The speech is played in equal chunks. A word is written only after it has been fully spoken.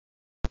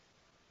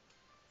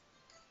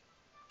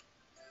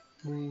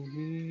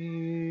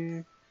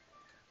We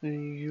hear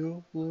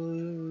your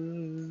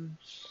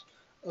words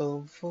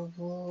of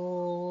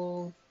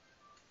all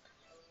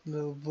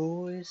the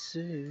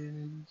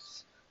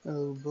voices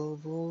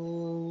above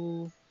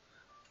all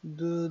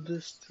the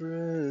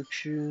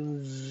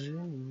distractions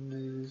in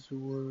this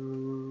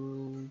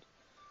world.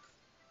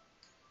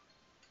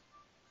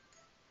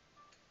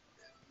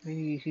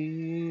 We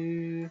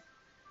hear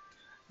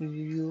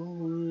your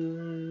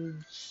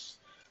words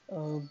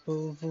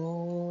above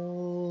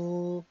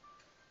all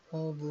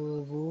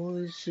our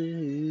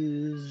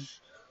voices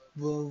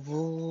above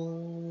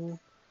all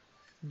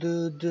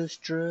the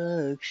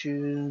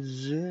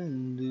distractions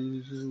in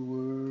this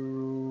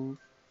world.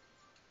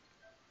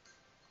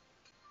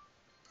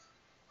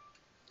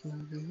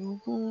 Your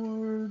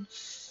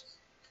words,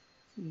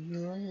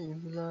 your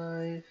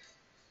life,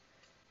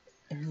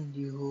 and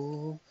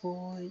your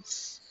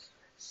voice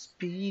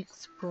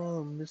speaks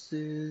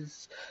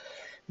promises,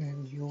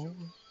 and your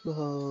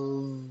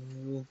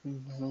love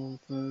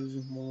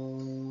offers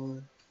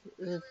more.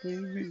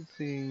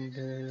 Everything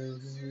that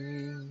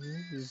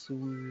is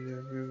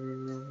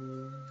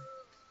weird.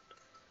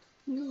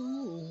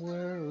 Your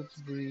words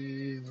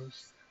breathe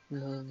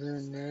love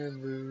that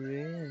never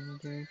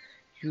ending.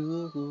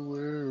 Your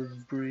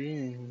words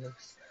bring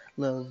us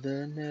love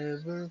that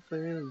never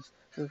fails.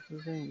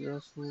 Everything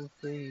else will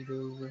fade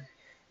away.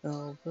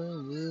 All that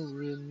will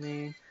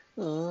remain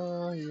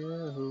are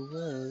your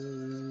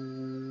words.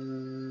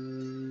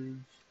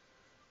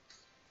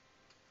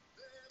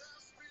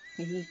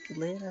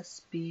 Let us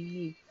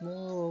speak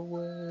more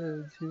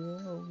words,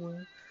 your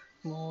words,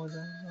 more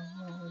than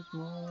ours,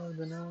 more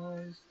than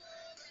ours.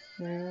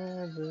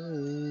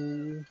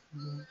 Never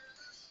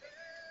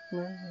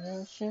let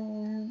us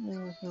shine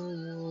your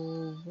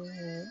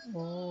way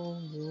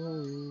on the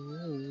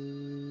world.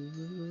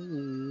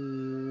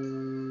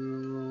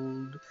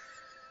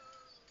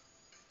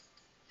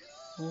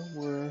 The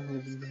world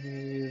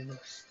with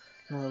us,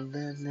 love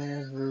that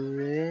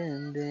never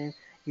ending.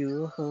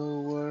 Your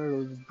whole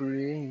world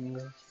bring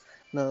us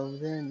love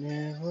that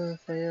never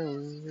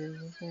fails.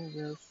 Everything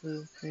else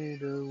will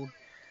fade away.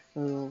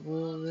 The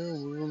world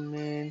will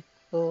remain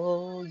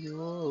all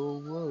your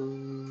words.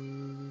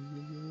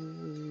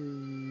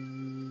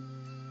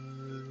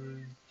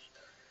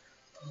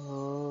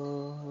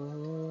 Oh,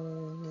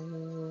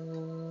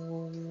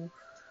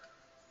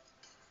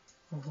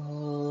 oh,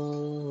 oh,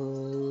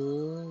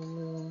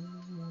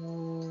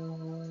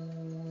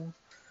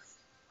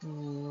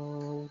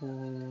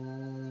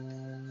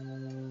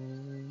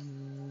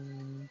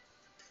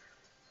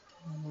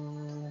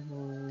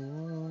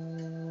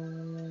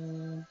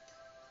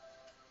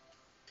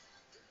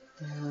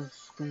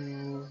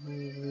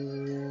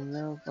 and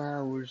the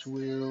flowers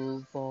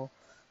will fall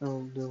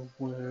of the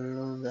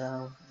world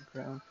out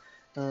crown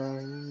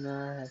and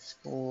last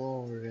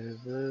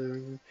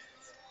forever.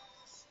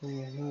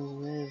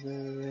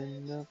 Whoever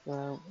and the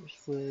flowers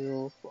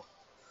will fall.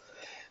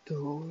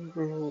 The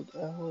world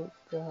our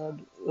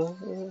God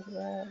will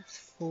last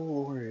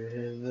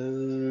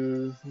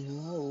forever.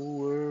 No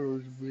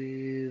words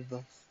with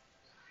us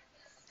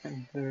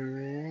never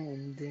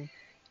ending.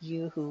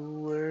 You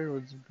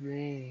worlds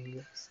bring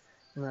us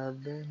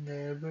love that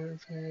never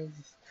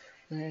fails.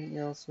 When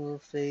else will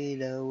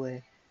fade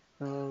away.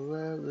 All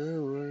that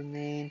will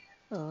remain.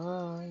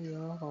 All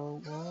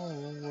your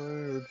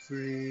words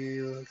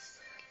bring us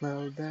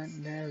love that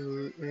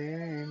never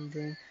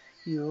ending.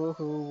 Your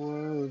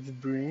worlds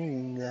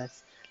bring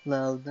us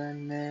love that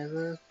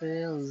never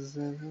fails.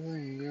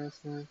 When else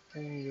will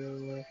fade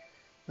away.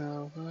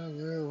 All that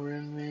will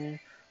remain.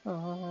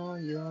 All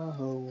your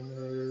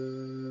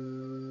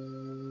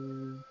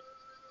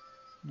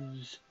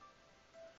words.